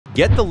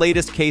Get the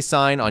latest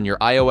KSign on your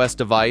iOS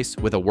device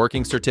with a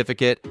working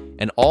certificate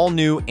and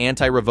all-new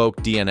anti-revoke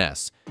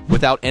DNS,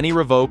 without any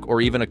revoke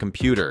or even a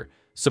computer,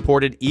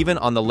 supported even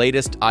on the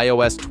latest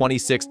iOS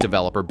 26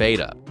 developer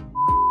beta.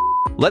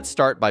 Let's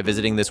start by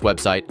visiting this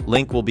website.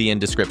 Link will be in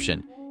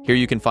description. Here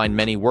you can find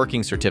many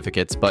working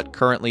certificates, but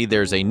currently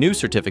there's a new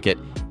certificate,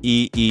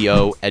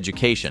 EEO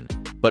Education.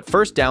 But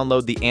first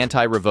download the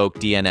Anti-Revoke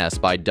DNS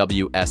by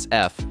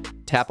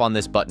WSF. Tap on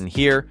this button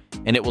here,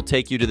 and it will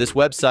take you to this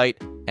website,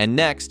 and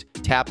next,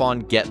 tap on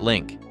Get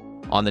Link.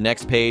 On the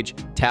next page,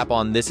 tap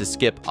on This is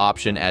Skip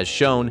option as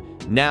shown.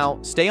 Now,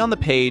 stay on the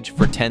page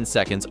for 10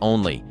 seconds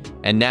only.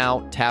 And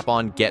now, tap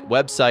on Get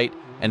Website,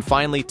 and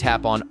finally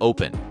tap on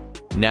Open.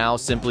 Now,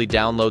 simply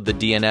download the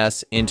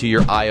DNS into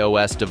your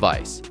iOS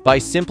device by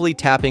simply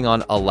tapping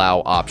on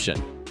Allow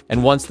option,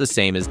 and once the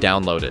same is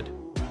downloaded.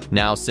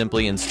 Now,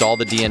 simply install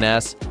the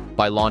DNS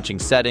by launching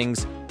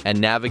Settings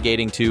and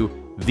navigating to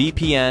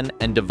VPN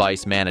and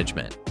Device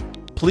Management.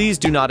 Please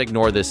do not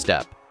ignore this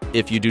step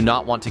if you do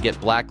not want to get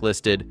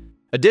blacklisted.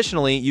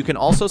 Additionally, you can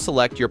also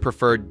select your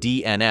preferred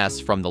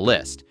DNS from the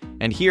list,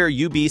 and here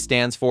UB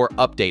stands for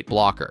Update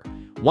Blocker.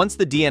 Once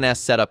the DNS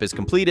setup is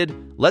completed,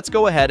 let's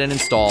go ahead and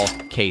install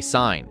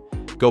KSign.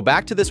 Go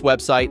back to this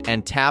website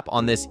and tap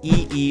on this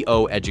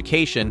EEO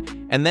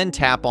Education, and then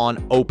tap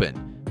on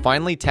Open.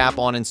 Finally, tap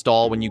on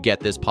Install when you get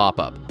this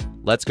pop-up.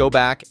 Let's go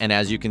back, and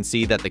as you can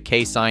see that the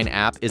KSign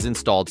app is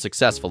installed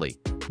successfully.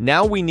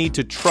 Now we need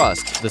to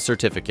trust the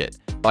certificate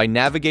by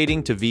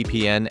navigating to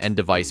VPN and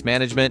Device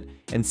Management,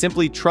 and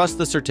simply trust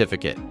the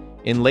certificate.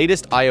 In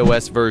latest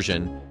iOS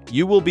version,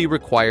 you will be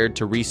required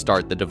to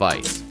restart the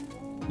device.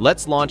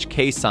 Let's launch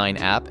KSign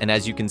app, and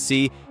as you can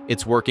see,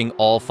 it's working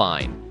all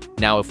fine.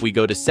 Now if we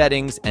go to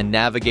Settings and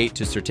navigate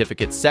to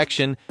Certificates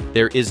section,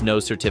 there is no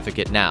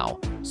certificate now.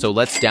 So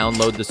let's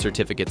download the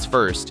certificates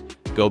first.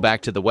 Go back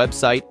to the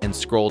website and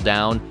scroll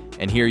down,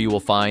 and here you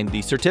will find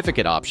the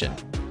certificate option.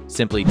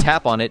 Simply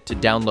tap on it to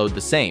download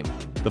the same.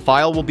 The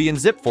file will be in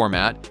zip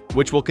format,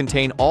 which will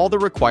contain all the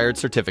required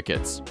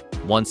certificates.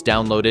 Once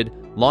downloaded,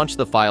 launch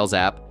the Files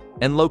app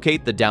and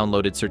locate the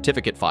downloaded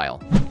certificate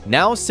file.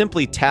 Now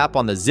simply tap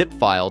on the zip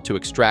file to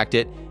extract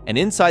it, and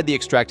inside the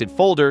extracted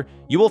folder,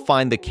 you will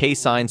find the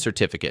KSign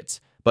certificates.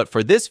 But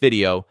for this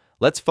video,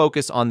 let's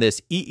focus on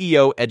this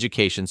EEO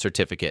Education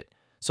certificate.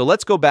 So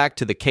let's go back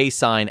to the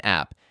KSign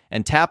app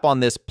and tap on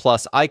this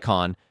plus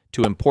icon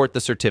to import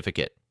the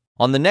certificate.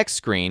 On the next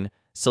screen,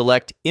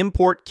 select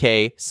Import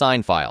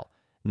KSign file.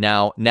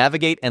 Now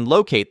navigate and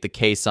locate the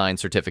KSign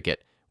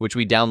certificate, which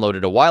we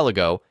downloaded a while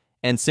ago,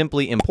 and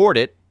simply import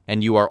it,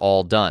 and you are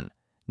all done.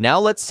 Now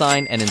let's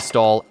sign and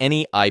install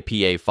any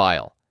IPA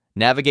file.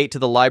 Navigate to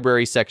the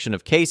Library section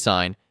of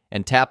KSign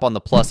and tap on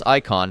the plus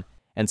icon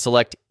and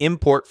select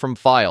Import from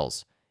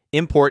Files.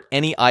 Import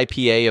any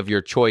IPA of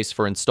your choice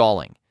for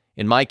installing.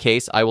 In my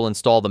case, I will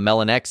install the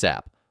Melon X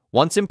app.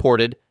 Once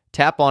imported,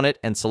 tap on it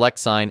and select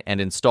Sign and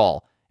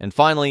Install. And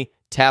finally,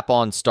 tap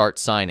on Start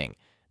Signing.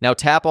 Now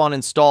tap on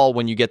Install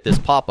when you get this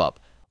pop-up.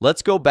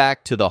 Let's go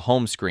back to the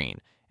home screen.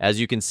 As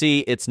you can see,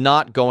 it's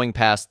not going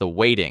past the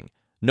waiting.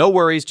 No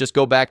worries, just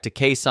go back to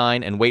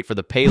KSign and wait for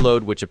the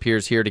payload, which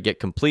appears here, to get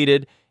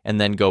completed, and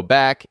then go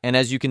back, and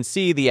as you can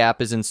see, the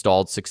app is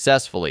installed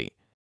successfully.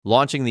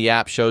 Launching the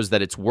app shows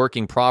that it's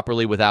working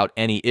properly without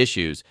any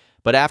issues,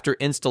 but after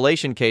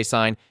installation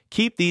KSign,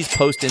 keep these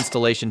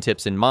post-installation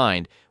tips in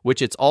mind,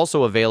 which it's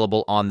also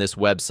available on this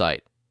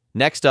website.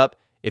 Next up,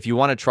 if you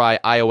want to try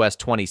iOS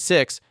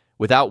 26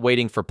 without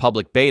waiting for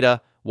public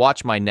beta,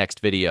 watch my next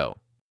video.